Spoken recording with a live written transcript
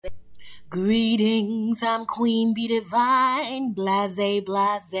Greetings, I'm Queen Bee Divine, blase,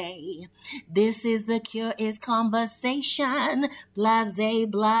 blase. This is The Cure is Conversation, blase,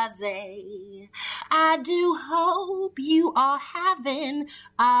 blase. I do hope you are having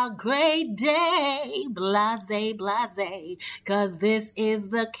a great day, blase, blase. Cause this is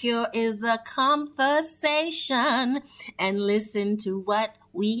The Cure is the conversation, and listen to what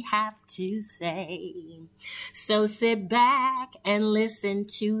we have to say. So sit back and listen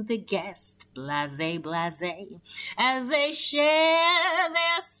to the guest, blase, blase, as they share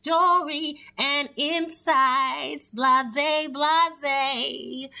their story and insights, blase,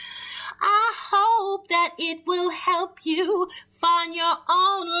 blase. I hope that it will help you find your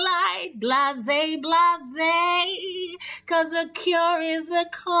own light, blase, blase, cause the cure is a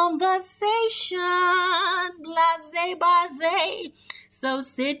conversation, blase, blase. So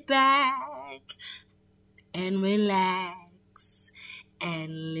sit back and relax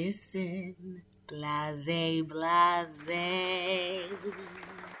and listen, blase, blase.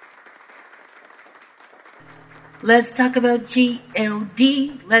 Let's talk about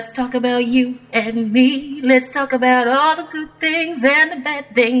G-L-D. Let's talk about you and me. Let's talk about all the good things and the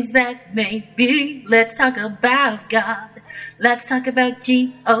bad things that may be. Let's talk about God. Let's talk about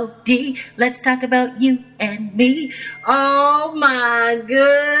G-O-D. Let's talk about you and me. Oh my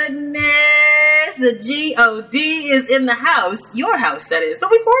goodness. The G-O-D is in the house. Your house, that is. But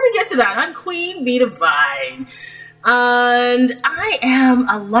before we get to that, I'm Queen Bee Divine. And I am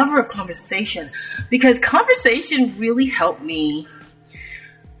a lover of conversation because conversation really helped me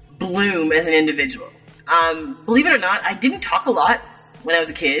bloom as an individual. Believe it or not, I didn't talk a lot when I was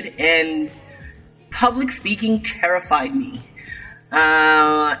a kid, and public speaking terrified me.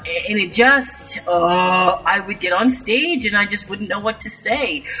 And it just, I would get on stage and I just wouldn't know what to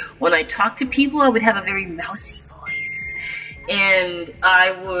say. When I talked to people, I would have a very mousy voice. And I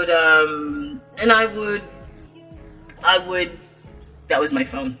would, that was my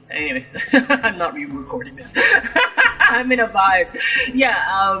phone. Anyway, I'm not re-recording this. I'm in a vibe. Yeah,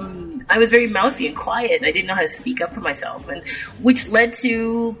 I was very mousy and quiet. I didn't know how to speak up for myself, and which led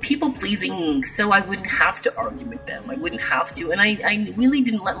to people pleasing, so I wouldn't have to argue with them. I wouldn't have to, and I really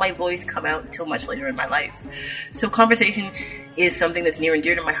didn't let my voice come out until much later in my life. So conversation is something that's near and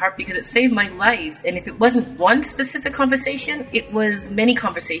dear to my heart because it saved my life. And if it wasn't one specific conversation, it was many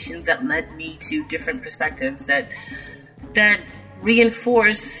conversations that led me to different perspectives that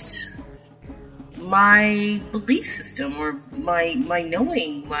reinforced my belief system or my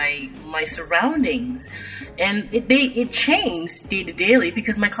knowing, my surroundings. And it changed day to daily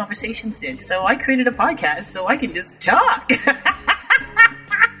because my conversations did. So I created a podcast so I can just talk. Isn't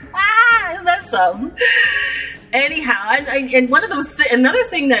that something? Anyhow, and another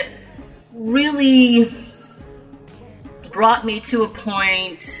thing that really brought me to a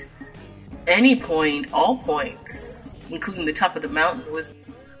point, any point, all points, including the top of the mountain, was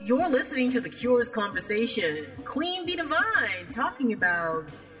you're listening to The Cure's Conversation. Queen Bee Divine talking about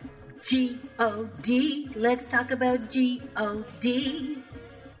G-O-D. Let's talk about G-O-D.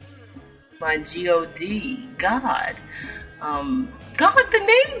 My G-O-D, God. God, the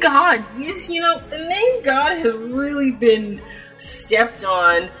name God, the name God has really been stepped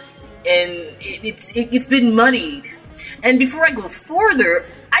on, and it's been muddied. And before I go further,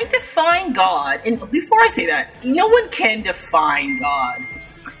 I define God, and before I say that, no one can define God.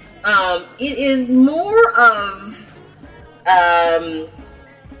 It is more of,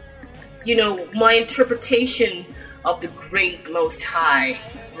 my interpretation of the great Most High,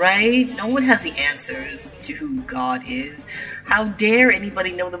 right? No one has the answers to who God is. How dare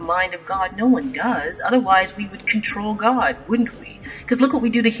anybody know the mind of God? No one does. Otherwise, we would control God, wouldn't we? Because look what we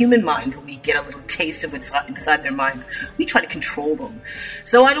do to human minds when we get a little taste of what's inside their minds. We try to control them.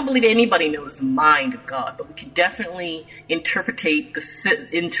 So I don't believe anybody knows the mind of God, but we can definitely interpret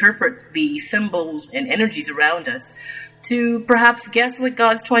the symbols and energies around us to perhaps guess what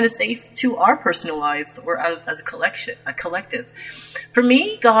God's trying to say to our personal lives or as a collective. For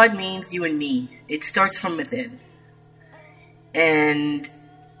me, God means you and me. It starts from within. And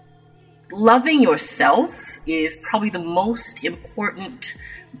loving yourself is probably the most important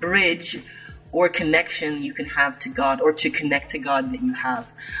bridge or connection you can have to God, or to connect to God that you have.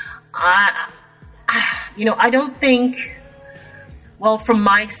 I don't think, well, from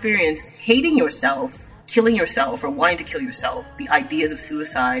my experience, hating yourself, killing yourself, or wanting to kill yourself, the ideas of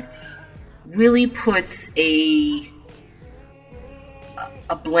suicide, really puts a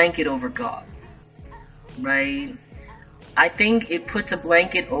blanket over God, right? I think it puts a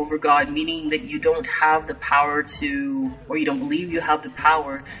blanket over God, meaning that you don't have the power to, or you don't believe you have the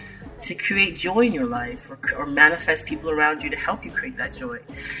power to create joy in your life, or manifest people around you to help you create that joy.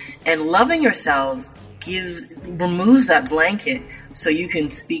 And loving yourselves removes that blanket so you can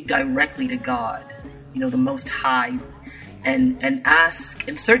speak directly to God, the Most High, and ask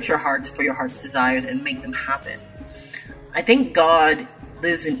and search your hearts for your heart's desires and make them happen. I think God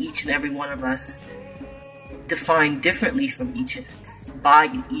lives in each and every one of us, defined differently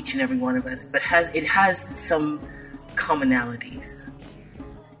by each and every one of us, but it has some commonalities.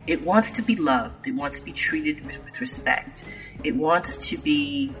 It wants to be loved. It wants to be treated with respect. It wants to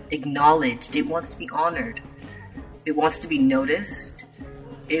be acknowledged. It wants to be honored. It wants to be noticed.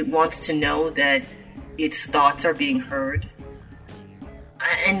 It wants to know that its thoughts are being heard.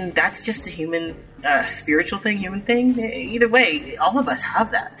 And that's just a human, spiritual thing, human thing. Either way, all of us have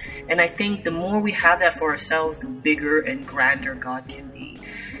that. And I think the more we have that for ourselves, the bigger and grander God can be.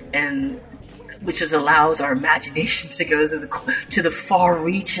 And which just allows our imagination to go to the far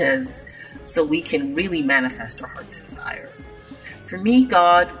reaches so we can really manifest our heart's desire. For me,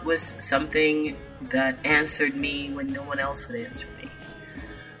 God was something that answered me when no one else would answer me.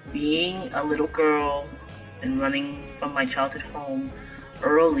 Being a little girl and running from my childhood home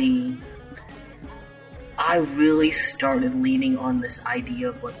early, I really started leaning on this idea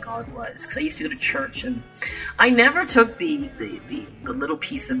of what God was. Because I used to go to church, and I never took the little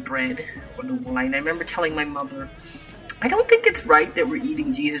piece of bread or the wine. I remember telling my mother, I don't think it's right that we're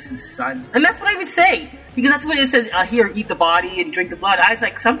eating Jesus' son. And that's what I would say. Because that's what it says, here, eat the body and drink the blood. I was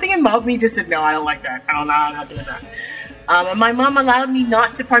like, something about me just said, no, I don't like that. I'm not doing that. And my mom allowed me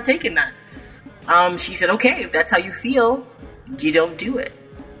not to partake in that. She said, okay, if that's how you feel, you don't do it.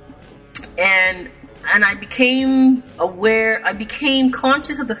 And I became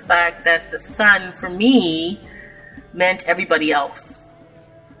conscious of the fact that the son, for me, meant everybody else.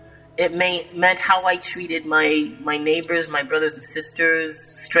 It meant how I treated my neighbors, my brothers and sisters,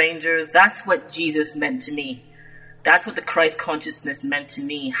 strangers. That's what Jesus meant to me. That's what the Christ consciousness meant to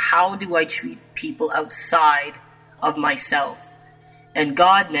me. How do I treat people outside of myself? And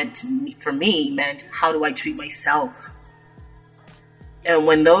God meant how do I treat myself? And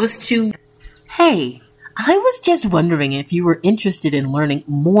when those two... Hey, I was just wondering if you were interested in learning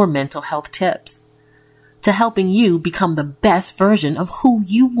more mental health tips to helping you become the best version of who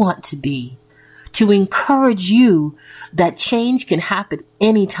you want to be, to encourage you that change can happen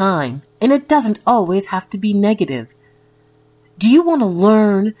anytime, and it doesn't always have to be negative. Do you want to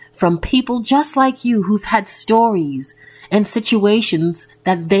learn from people just like you who've had stories and situations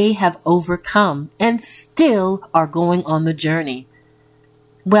that they have overcome and still are going on the journey?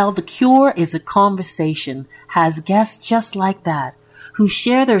 Well, The Cure is a Conversation has guests just like that who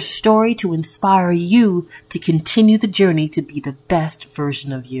share their story to inspire you to continue the journey to be the best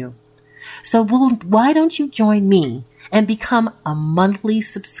version of you. So why don't you join me and become a monthly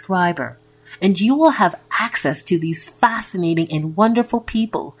subscriber? And you will have access to these fascinating and wonderful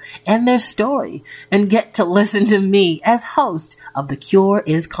people and their story, and get to listen to me as host of The Cure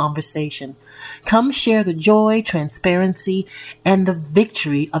is Conversation. Come share the joy, transparency, and the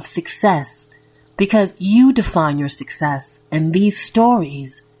victory of success, because you define your success, and these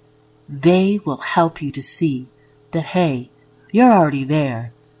stories, they will help you to see that, hey, you're already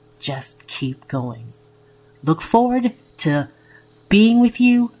there. Just keep going. Look forward to being with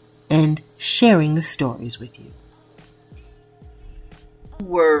you and sharing the stories with you.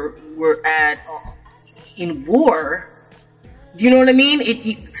 We're in war. Do you know what I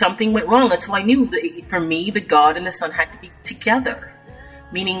mean? Something went wrong. That's why I knew that for me, the God and the Son had to be together.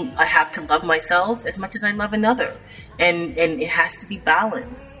 Meaning I have to love myself as much as I love another. And it has to be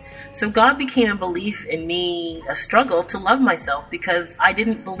balanced. So God became a belief in me, a struggle to love myself, because I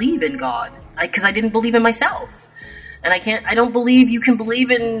didn't believe in God. Because I didn't believe in myself. And I don't believe you can believe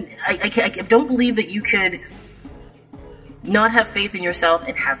in, I don't believe that you could not have faith in yourself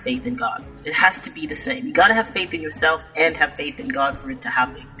and have faith in God. It has to be the same. You gotta have faith in yourself and have faith in God for it to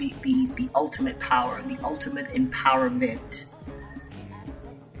have the ultimate power, the ultimate empowerment.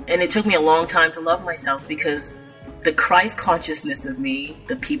 And it took me a long time to love myself, because the Christ consciousness of me,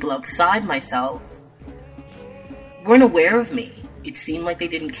 the people outside myself, weren't aware of me. It seemed like they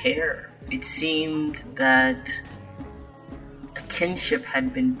didn't care. It seemed that a kinship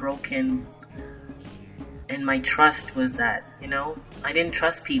had been broken, and my trust was that, I didn't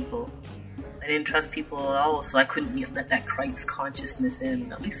trust people. I didn't trust people at all, so I couldn't let that Christ consciousness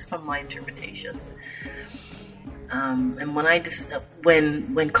in, at least from my interpretation. And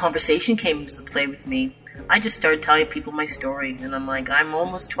when conversation came into play with me, I just started telling people my story, and I'm like, I'm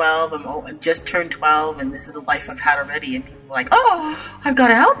almost 12, I just turned 12, and this is a life I've had already, and people were like, oh, I've got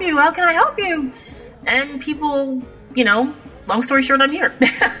to help you, how can I help you? And people, long story short, I'm here.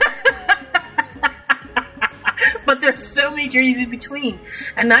 There's so many journeys in between.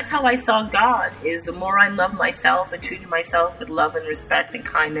 And that's how I saw God, is the more I loved myself and treated myself with love and respect and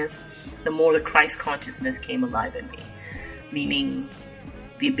kindness, the more the Christ consciousness came alive in me. Meaning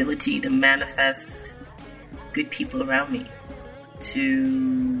the ability to manifest good people around me,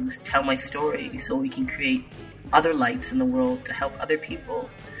 to tell my story so we can create other lights in the world to help other people.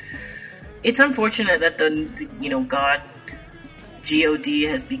 It's unfortunate that God, G-O-D,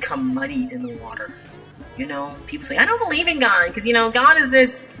 has become muddied in the water. People say, I don't believe in God, because, God is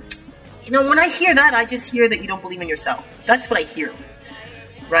this. When I hear that, I just hear that you don't believe in yourself. That's what I hear,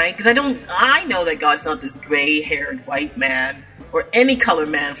 right? Because I know that God's not this gray-haired white man, or any color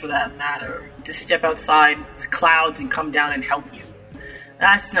man for that matter, to step outside the clouds and come down and help you.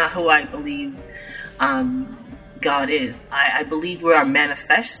 That's not who I believe God is. I believe we're our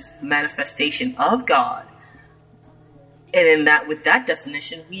manifestation of God. And with that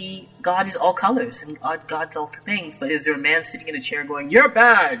definition, God is all colors and God's all things. But is there a man sitting in a chair going, "You're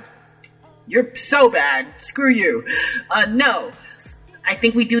bad. You're so bad. Screw you"? No. I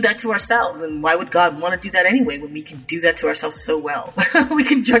think we do that to ourselves. And why would God want to do that anyway when we can do that to ourselves so well? We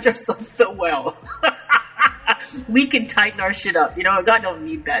can judge ourselves so well. We can tighten our shit up. God don't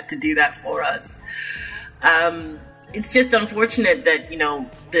need that to do that for us. It's just unfortunate that,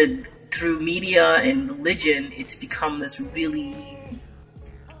 through media and religion, it's become this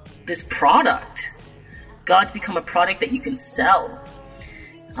product. God's become a product that you can sell.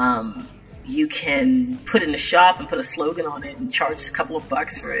 You can put in a shop and put a slogan on it and charge a couple of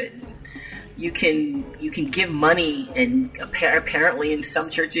bucks for it. You can give money, and apparently in some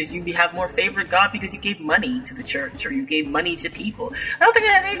churches you have more favorite God because you gave money to the church or you gave money to people. I don't think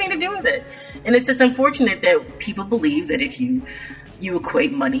it has anything to do with it. And it's just unfortunate that people believe that if you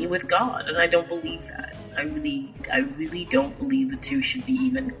equate money with God, and I don't believe that. I really don't believe the two should be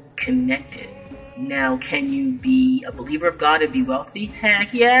even connected. Now, can you be a believer of God and be wealthy?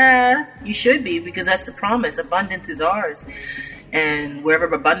 Heck yeah, you should be, because that's the promise. Abundance is ours. And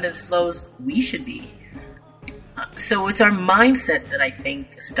wherever abundance flows, we should be. So it's our mindset that I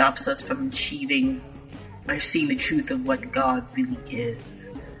think stops us from achieving or seeing the truth of what God really is.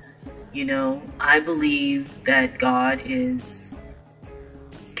 I believe that God is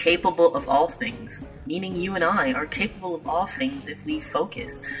capable of all things, meaning you and I are capable of all things if we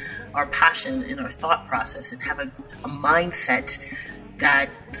focus our passion and our thought process and have a mindset that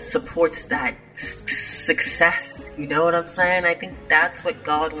supports that success. You know what I'm saying? I think that's what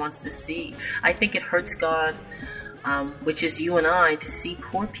God wants to see. I think it hurts God, which is you and I, to see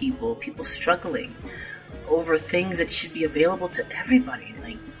poor people struggling over things that should be available to everybody.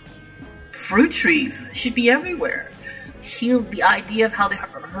 Like fruit trees should be everywhere. The idea of how the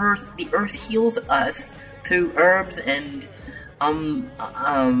earth heals us through herbs and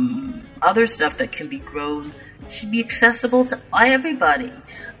other stuff that can be grown should be accessible to everybody.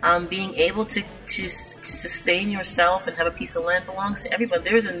 Being able to sustain yourself and have a piece of land belongs to everybody.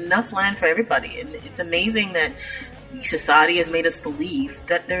 There's enough land for everybody, and it's amazing that society has made us believe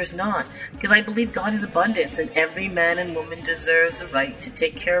that there's not. Because I believe God is abundance, and every man and woman deserves the right to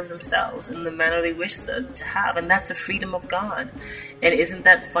take care of themselves in the manner they wish to have, and that's the freedom of God. And isn't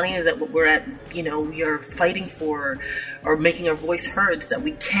that funny that what we're at, we are fighting for or making our voice heard so that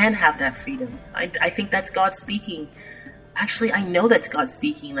we can have that freedom. I think that's God speaking. Actually, I know that's God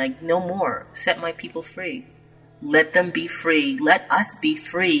speaking, like, no more. Set my people free. Let them be free. Let us be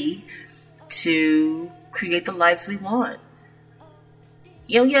free to create the lives we want.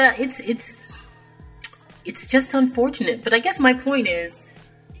 It's just unfortunate. But I guess my point is,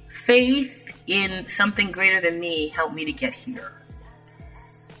 faith in something greater than me helped me to get here.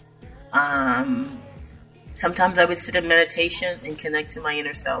 Sometimes I would sit in meditation and connect to my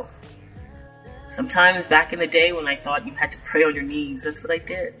inner self. Sometimes back in the day when I thought you had to pray on your knees, that's what I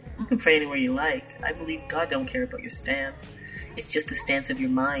did. You can pray anywhere you like. I believe God don't care about your stance. It's just the stance of your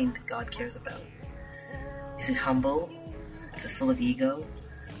mind God cares about. Is it humble? Is it full of ego?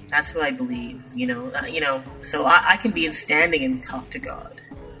 That's what I believe, So I can be standing and talk to God.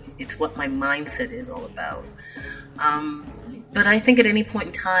 It's what my mindset is all about. But I think at any point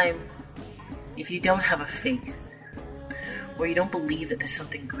in time, if you don't have a faith, or you don't believe that there's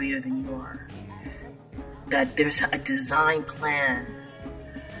something greater than you are, that there's a design plan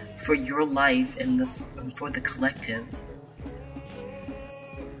for your life and for the collective,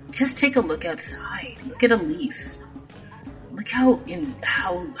 just take a look outside. Look at a leaf. Look how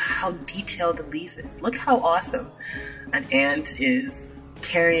detailed the leaf is. Look how awesome an ant is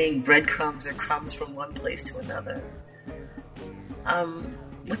carrying breadcrumbs or crumbs from one place to another.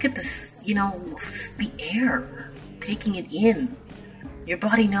 Look at this, the air, taking it in. Your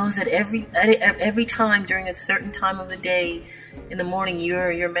body knows that every time during a certain time of the day, in the morning,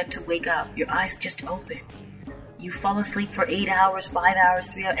 you're meant to wake up. Your eyes just open. You fall asleep for 8 hours, 5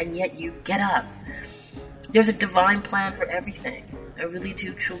 hours, 3 hours, and yet you get up. There's a divine plan for everything. I really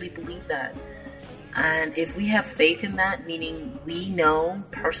do truly believe that. And if we have faith in that, meaning we know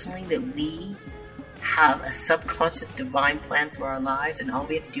personally that we have a subconscious divine plan for our lives, and all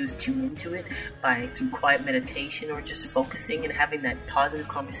we have to do is tune into it through quiet meditation or just focusing and having that positive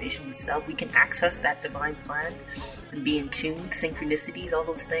conversation with self, we can access that divine plan and be in tune, synchronicities, all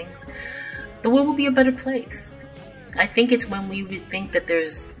those things. The world will be a better place. I think it's when we think that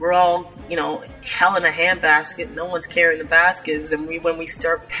we're all, hell in a handbasket, no one's carrying the baskets, and when we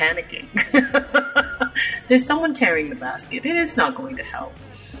start panicking. There's someone carrying the basket, and it's not going to help.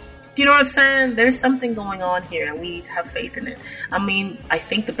 Do you know what I'm saying? There's something going on here, and we need to have faith in it. I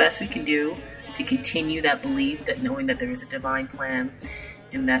think the best we can do to continue that belief, that knowing that there is a divine plan,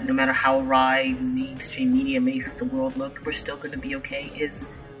 and that no matter how awry mainstream media makes the world look, we're still going to be okay, is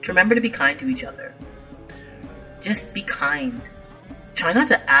to remember to be kind to each other. Just be kind. Try not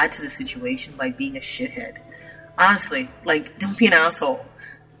to add to the situation by being a shithead. Honestly, don't be an asshole.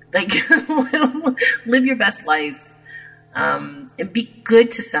 Live your best life. And be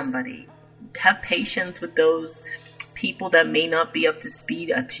good to somebody. Have patience with those people that may not be up to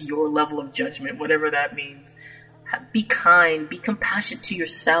speed to your level of judgment, whatever that means. Be kind. Be compassionate to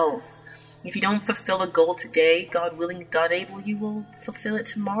yourself. If you don't fulfill a goal today, God willing, God able, you will fulfill it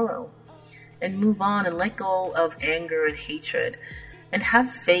tomorrow. And move on and let go of anger and hatred. And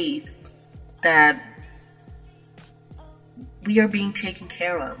have faith that we are being taken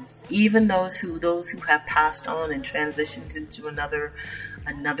care of. Even those who have passed on and transitioned into another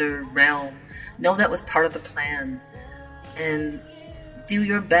realm, know that was part of the plan, and do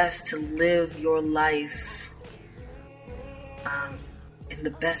your best to live your life in the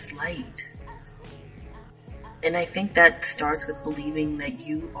best light. And I think that starts with believing that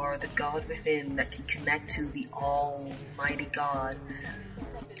you are the God within that can connect to the Almighty God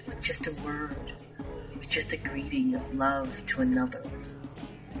with just a word, with just a greeting of love to another.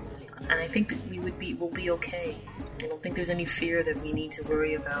 And I think that we'll be okay. I don't think there's any fear that we need to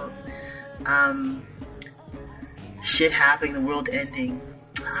worry about shit happening, the world ending.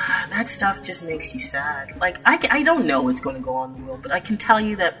 That stuff just makes you sad. I don't know what's going to go on in the world, but I can tell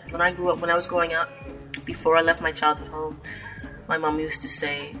you that when I was growing up, before I left my childhood home, my mom used to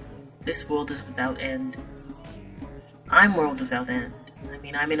say, this world is without end. I'm world without end.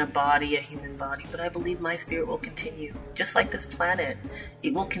 I'm in a body, a human body, but I believe my spirit will continue. Just like this planet,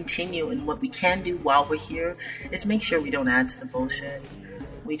 it will continue. And what we can do while we're here is make sure we don't add to the bullshit.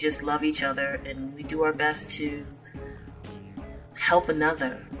 We just love each other and we do our best to help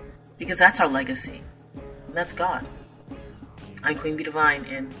another, because that's our legacy. And that's God. I'm Queen Bee Divine,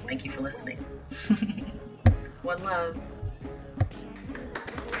 and thank you for listening. One love.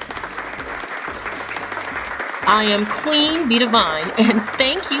 I am Queen Bee Divine, and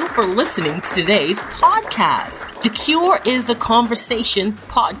thank you for listening to today's podcast. The Cure is the Conversation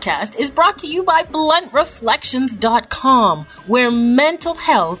podcast is brought to you by BluntReflections.com, where mental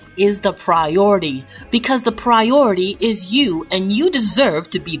health is the priority, because the priority is you, and you deserve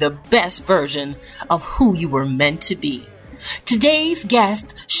to be the best version of who you were meant to be. Today's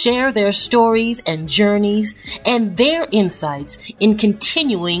guests share their stories and journeys and their insights in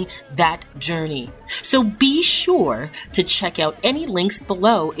continuing that journey. So be sure to check out any links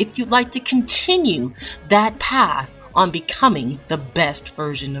below if you'd like to continue that path on becoming the best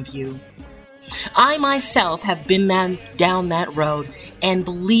version of you. I myself have been down that road, and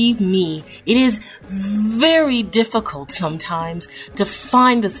believe me, it is very difficult sometimes to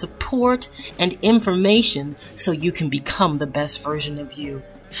find the support and information so you can become the best version of you.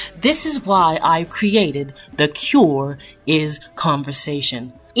 This is why I created The Cure is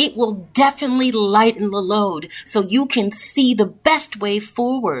Conversation. It will definitely lighten the load so you can see the best way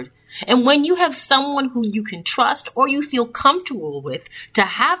forward. And when you have someone who you can trust or you feel comfortable with to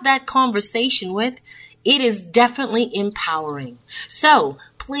have that conversation with, it is definitely empowering. So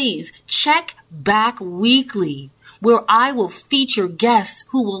please check back weekly, where I will feature guests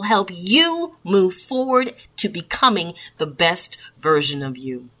who will help you move forward to becoming the best version of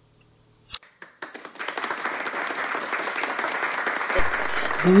you.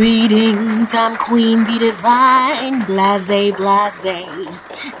 Greetings, I'm Queen Bee Divine, blase, blase.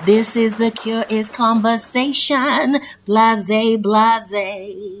 This is The Cure is Conversation, blase,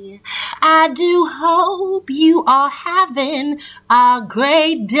 blase. I do hope you are having a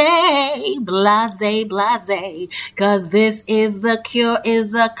great day, blase, blase. 'Cause this is The Cure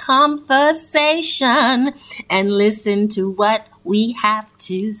is the Conversation, and listen to what we have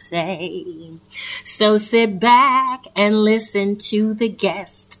to say. So sit back and listen to the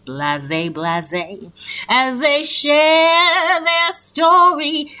guest, blase, as they share their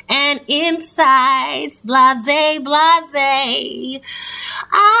story and insights, blase.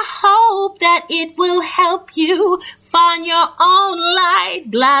 I hope that it will help you find your own light,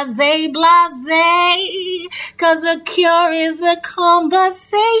 blase, 'cause the cure is a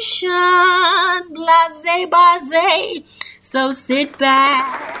conversation, blase. So sit back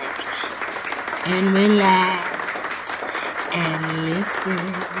and relax and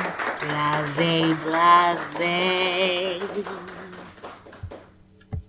listen, blase.